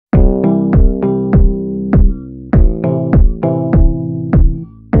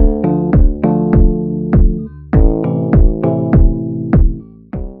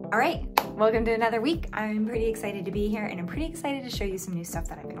welcome to another week. I'm pretty excited to be here, and I'm pretty excited to show you some new stuff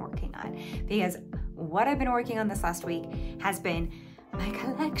that I've been working on, because what I've been working on this last week has been my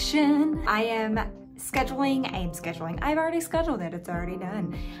collection. I'm already scheduled it, it's already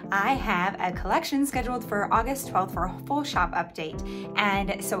done. I have a collection scheduled for August 12th for a full shop update.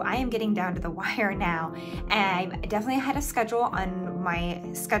 And so I am getting down to the wire now. And I'm definitely ahead of schedule on my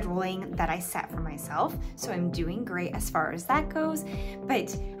scheduling that I set for myself. So I'm doing great as far as that goes.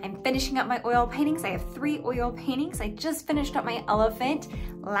 But I'm finishing up my oil paintings. I have 3 oil paintings. I just finished up my elephant.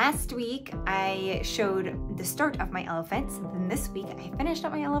 Last week, I showed the start of my elephants. And this week, I finished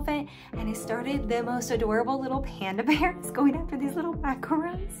up my elephant and I started the most adorable little panda bear. It's going after these little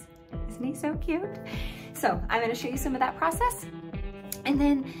macarons. Isn't he so cute? So I'm gonna show you some of that process. And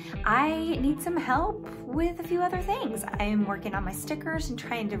then I need some help with a few other things. I'm working on my stickers and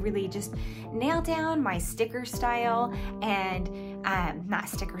trying to really just nail down my sticker style, and not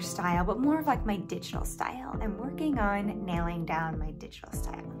sticker style, but more of like my digital style. I'm working on nailing down my digital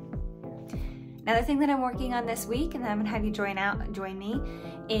style. Another thing that I'm working on this week, and then I'm gonna have you join me,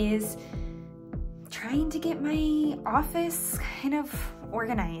 is trying to get my office kind of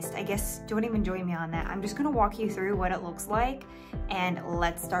organized. I guess don't even join me on that. I'm just gonna walk you through what it looks like, and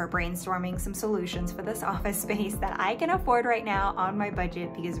let's start brainstorming some solutions for this office space that I can afford right now on my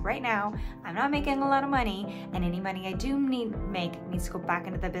budget, because right now I'm not making a lot of money, and any money I do make needs to go back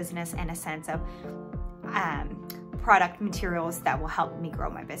into the business in a sense of product materials that will help me grow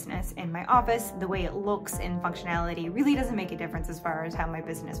my business. In my office, the way it looks and functionality really doesn't make a difference as far as how my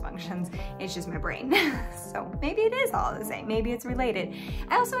business functions. It's just my brain. So maybe it is all the same. Maybe it's related.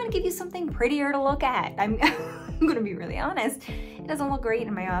 I also want to give you something prettier to look at. I'm gonna be really honest. It doesn't look great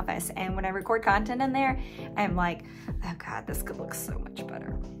in my office. And when I record content in there, I'm like, oh God, this could look so much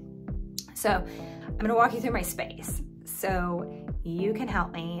better. So I'm gonna walk you through my space so you can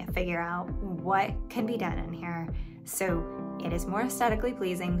help me figure out what can be done in here so it is more aesthetically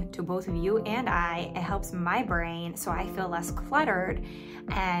pleasing to both of you and I. It helps my brain so I feel less cluttered,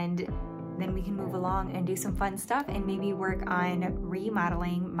 and then we can move along and do some fun stuff and maybe work on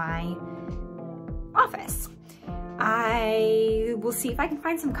remodeling my office. I will see if I can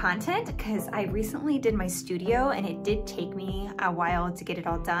find some content, because I recently did my studio and it did take me a while to get it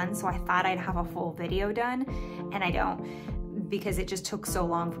all done. So I thought I'd have a full video done, and I don't, because it just took so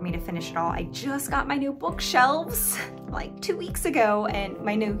long for me to finish it all. I just got my new bookshelves like 2 weeks ago, and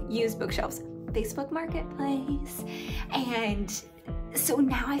my new used bookshelves, Facebook Marketplace. And so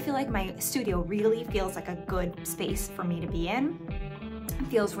now I feel like my studio really feels like a good space for me to be in. It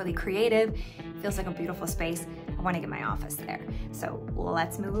feels really creative, feels like a beautiful space. I want to get my office there. So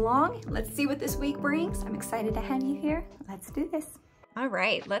let's move along. Let's see what this week brings. I'm excited to have you here. Let's do this. All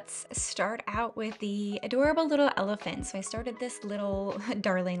right, let's start out with the adorable little elephant. So I started this little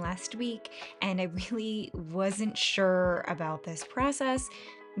darling last week, and I really wasn't sure about this process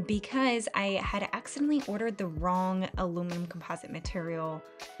because I had accidentally ordered the wrong aluminum composite material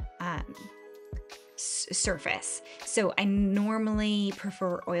surface. So I normally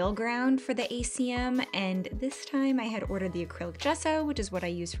prefer oil ground for the ACM, and this time I had ordered the acrylic gesso, which is what I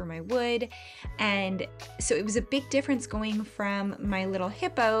use for my wood. And so it was a big difference going from my little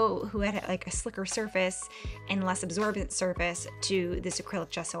hippo, who had like a slicker surface and less absorbent surface, to this acrylic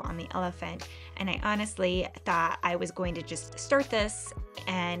gesso on the elephant. And I honestly thought I was going to just start this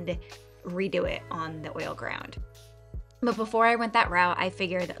and redo it on the oil ground. But before I went that route, I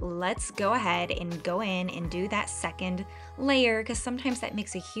figured let's go ahead and go in and do that second layer, because sometimes that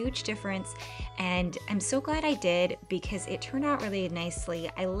makes a huge difference. And I'm so glad I did, because it turned out really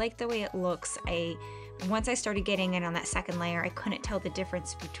nicely. I like the way it looks. Once I started getting in on that second layer, I couldn't tell the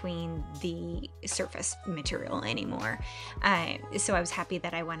difference between the surface material anymore. So I was happy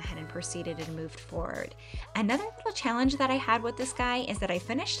that I went ahead and proceeded and moved forward. Another little challenge that I had with this guy is that I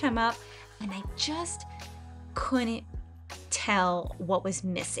finished him up and I just couldn't tell what was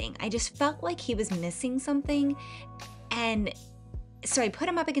missing. I just felt like he was missing something, and so I put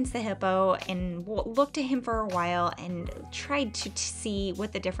him up against the hippo and looked at him for a while and tried to see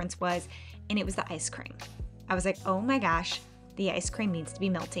what the difference was, and it was the ice cream. I was like, oh my gosh, the ice cream needs to be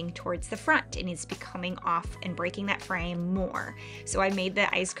melting towards the front. It needs to be coming off and breaking that frame more. So I made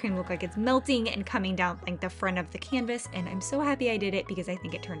the ice cream look like it's melting and coming down like the front of the canvas, and I'm so happy I did it because I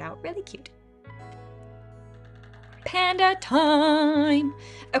think it turned out really cute. Panda time!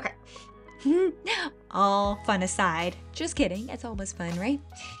 Okay. All fun aside, just kidding, it's always fun, right?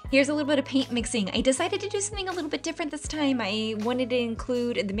 Here's a little bit of paint mixing. I decided to do something a little bit different this time. I wanted to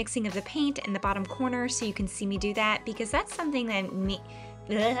include the mixing of the paint in the bottom corner so you can see me do that, because that's something that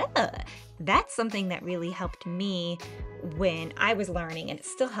That's something that really helped me when I was learning, and it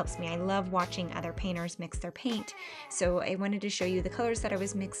still helps me. I love watching other painters mix their paint. So I wanted to show you the colors that I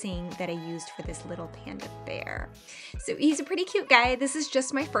was mixing that I used for this little panda bear. So he's a pretty cute guy. This is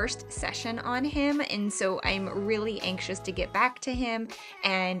just my first session on him, and so I'm really anxious to get back to him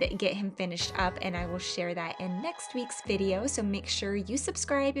and get him finished up, and I will share that in next week's video. So make sure you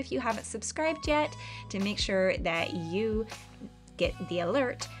subscribe if you haven't subscribed yet to make sure that you get the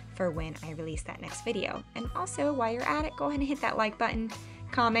alert for when I release that next video. And also, while you're at it, go ahead and hit that like button,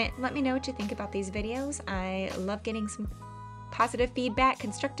 comment, let me know what you think about these videos. I love getting some positive feedback,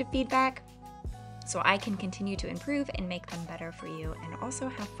 constructive feedback, so I can continue to improve and make them better for you and also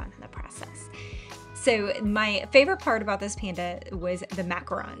have fun in the process. So my favorite part about this panda was the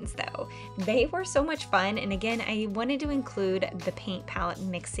macarons though. They were so much fun, and again, I wanted to include the paint palette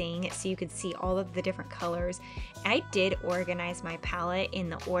mixing so you could see all of the different colors. I did organize my palette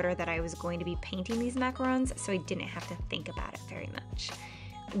in the order that I was going to be painting these macarons, so I didn't have to think about it very much.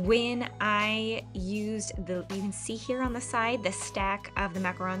 When I used you can see here on the side, the stack of the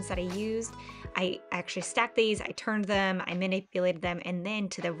macarons that I used. I actually stacked these, I turned them, I manipulated them, and then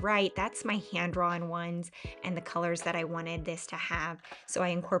to the right, that's my hand-drawn ones and the colors that I wanted this to have. So I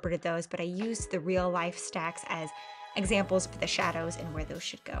incorporated those, but I used the real-life stacks as examples for the shadows and where those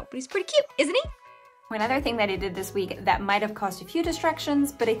should go. But he's pretty cute, isn't he? One other thing that I did this week that might have caused a few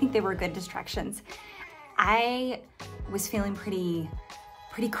distractions, but I think they were good distractions. I was feeling pretty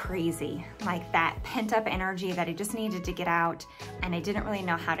crazy, like that pent-up energy that I just needed to get out, and I didn't really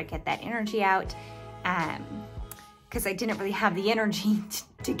know how to get that energy out because I didn't really have the energy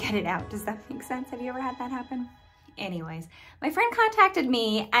to get it out. Does that make sense? Have you ever had that happen? Anyways, my friend contacted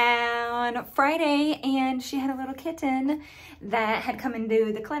me on Friday, and she had a little kitten that had come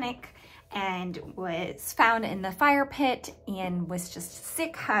into the clinic and was found in the fire pit and was just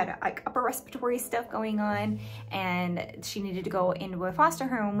sick, had like upper respiratory stuff going on, and she needed to go into a foster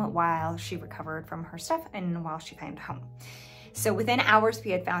home while she recovered from her stuff and while she found a home. So within hours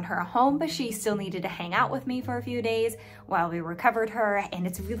we had found her a home, but she still needed to hang out with me for a few days while we recovered her, and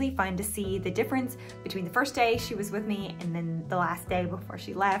it's really fun to see the difference between the first day she was with me and then the last day before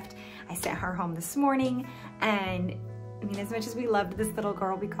she left. I sent her home this morning, and I mean, as much as we loved this little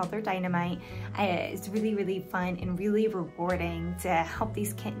girl, we called her Dynamite, it's really, really fun and really rewarding to help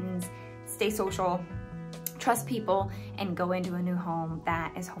these kittens stay social, trust people, and go into a new home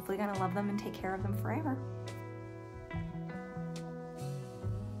that is hopefully gonna love them and take care of them forever.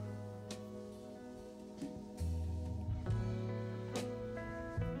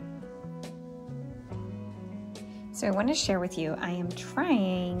 So I want to share with you, I am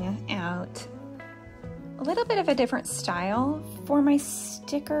trying out a little bit of a different style for my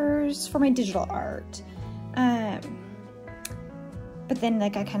stickers, for my digital art. But then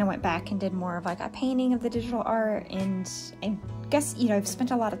like I kind of went back and did more of like a painting of the digital art, and I guess, you know, I've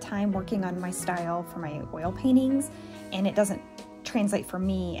spent a lot of time working on my style for my oil paintings, and it doesn't translate for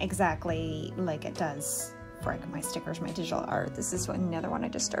me exactly like it does for like my stickers, my digital art. This is another one I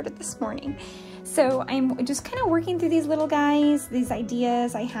just started this morning. So I'm just kind of working through these little guys, these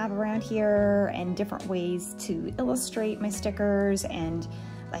ideas I have around here, and different ways to illustrate my stickers, and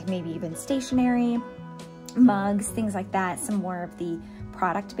like maybe even stationery, mugs, things like that, some more of the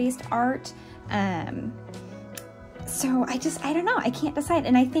product-based art. So I don't know, I can't decide.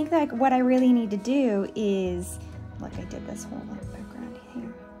 And I think like what I really need to do is, look, I did this whole like background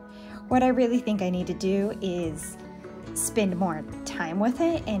here. What I really think I need to do is spend more time with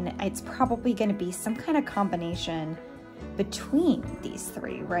it, and it's probably going to be some kind of combination between these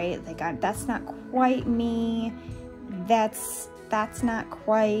three, right? Like that's not quite me, that's not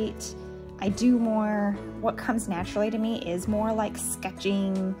quite, I do more, what comes naturally to me is more like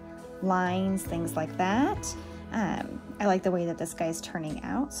sketching, lines, things like that. I like the way that this guy's turning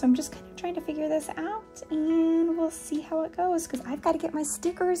out, so I'm just kind of trying to figure this out, and we'll see how it goes, because I've got to get my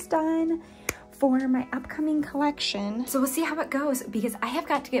stickers done for my upcoming collection. So we'll see how it goes, because I have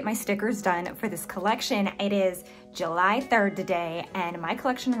got to get my stickers done for this collection. It is July 3rd today, and my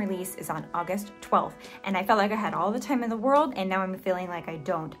collection release is on August 12th. And I felt like I had all the time in the world, and now I'm feeling like I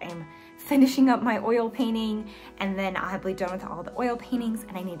don't. I'm finishing up my oil painting, and then I'll be done with all the oil paintings,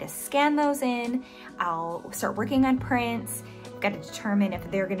 and I need to scan those in. I'll start working on prints. I've got to determine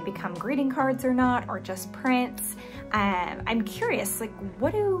if they're gonna become greeting cards or not, or just prints. I'm curious, like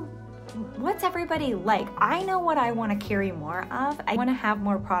what's everybody like? I know what I want to carry more of. I want to have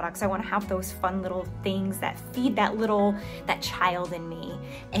more products. I want to have those fun little things that feed that child in me,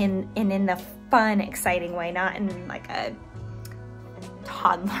 and in the fun, exciting way, not in like a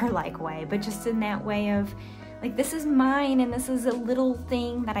toddler-like way, but just in that way of Like, this is mine, and this is a little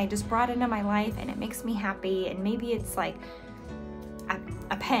thing that I just brought into my life, and it makes me happy. And maybe it's like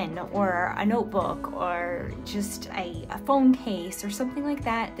a pen or a notebook or just a phone case or something like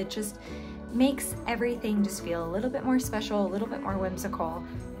that, that just makes everything just feel a little bit more special, a little bit more whimsical.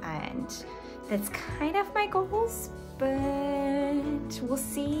 And that's kind of my goals, but we'll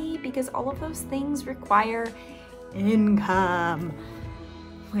see, because all of those things require income.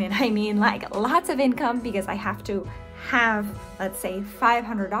 When I mean like lots of income, because I have to have, let's say,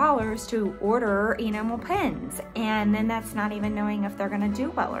 $500 to order enamel pens, and then that's not even knowing if they're gonna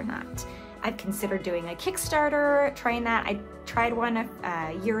do well or not. I've considered doing a Kickstarter, trying that. I tried one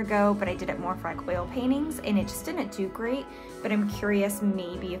a year ago, but I did it more for like oil paintings, and it just didn't do great. But I'm curious,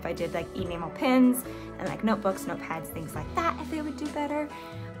 maybe if I did like enamel pens and like notebooks, notepads, things like that, if they would do better.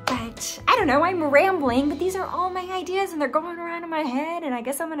 But I don't know, I'm rambling, but these are all my ideas, and they're going around in my head, and I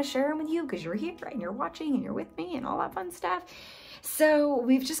guess I'm gonna share them with you because you're here and you're watching and you're with me and all that fun stuff. So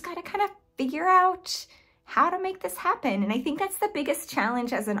we've just gotta kind of figure out how to make this happen. And I think that's the biggest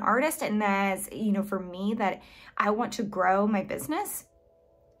challenge as an artist, and as, you know, for me, that I want to grow my business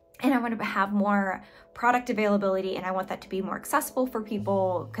and I want to have more product availability, and I want that to be more accessible for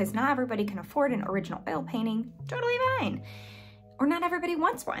people, because not everybody can afford an original oil painting. Totally fine. Or not everybody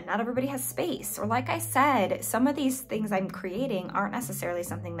wants one, not everybody has space. Or like I said, some of these things I'm creating aren't necessarily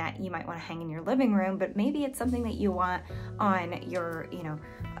something that you might want to hang in your living room, but maybe it's something that you want on your, you know,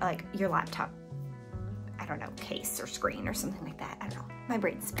 like your laptop, I don't know, case or screen or something like that. I don't know, my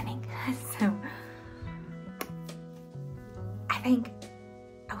brain's spinning. So I think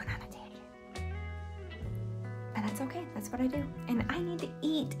I went on a tangent, and that's okay, that's what I do. And I need to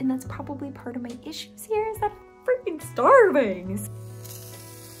eat, and that's probably part of my issues here, is that freaking starving.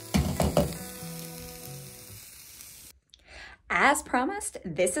 As promised,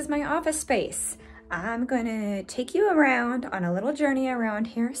 this is my office space. I'm gonna take you around on a little journey around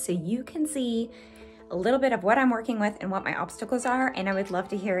here so you can see a little bit of what I'm working with and what my obstacles are, and I would love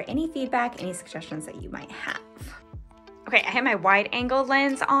to hear any feedback, any suggestions that you might have. Okay, I have my wide angle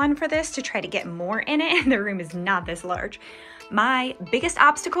lens on for this to try to get more in it, and the room is not this large. My biggest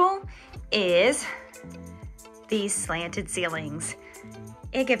obstacle is these slanted ceilings.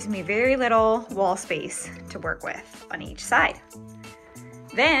 It gives me very little wall space to work with on each side.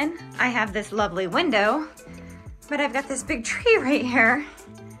 Then I have this lovely window, but I've got this big tree right here,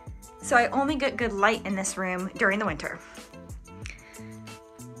 so I only get good light in this room during the winter.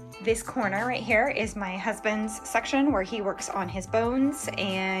 This corner right here is my husband's section where he works on his bones,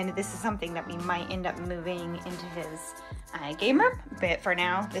 and this is something that we might end up moving into his game room, but for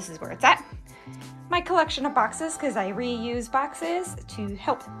now, this is where it's at. My collection of boxes, because I reuse boxes to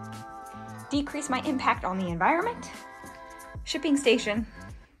help decrease my impact on the environment. Shipping station,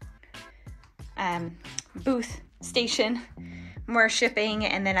 booth station, more shipping,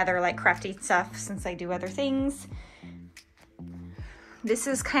 and then other like crafty stuff since I do other things. This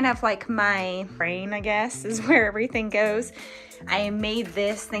is kind of like my brain, I guess, is where everything goes. I made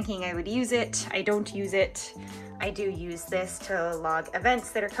this thinking I would use it. I don't use it. I do use this to log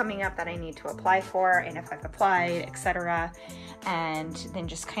events that are coming up that I need to apply for, and if I've applied, etc. And then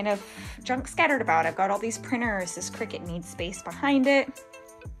just kind of junk scattered about. I've got all these printers. This Cricut needs space behind it.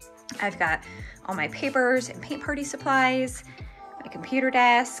 I've got all my papers and paint party supplies, my computer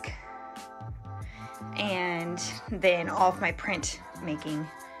desk, and then all of my print making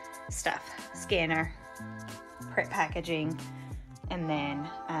stuff, scanner, print packaging, and then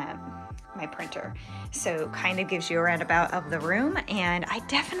my printer. So kind of gives you a roundabout of the room, and I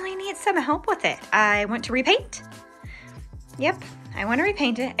definitely need some help with it. I want to repaint. Yep, I want to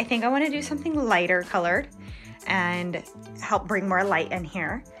repaint it. I think I want to do something lighter colored and help bring more light in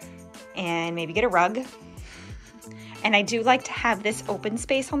here, and maybe get a rug. And I do like to have this open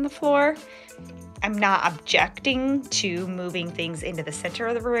space on the floor. I'm not objecting to moving things into the center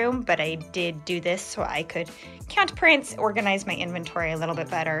of the room, but I did do this so I could count prints, organize my inventory a little bit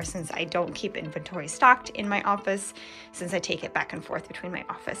better, since I don't keep inventory stocked in my office, since I take it back and forth between my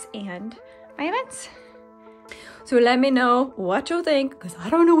office and my events. So let me know what you think, because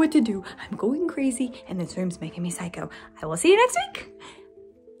I don't know what to do. I'm going crazy and this room's making me psycho. I will see you next week.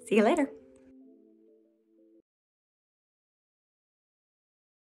 See you later.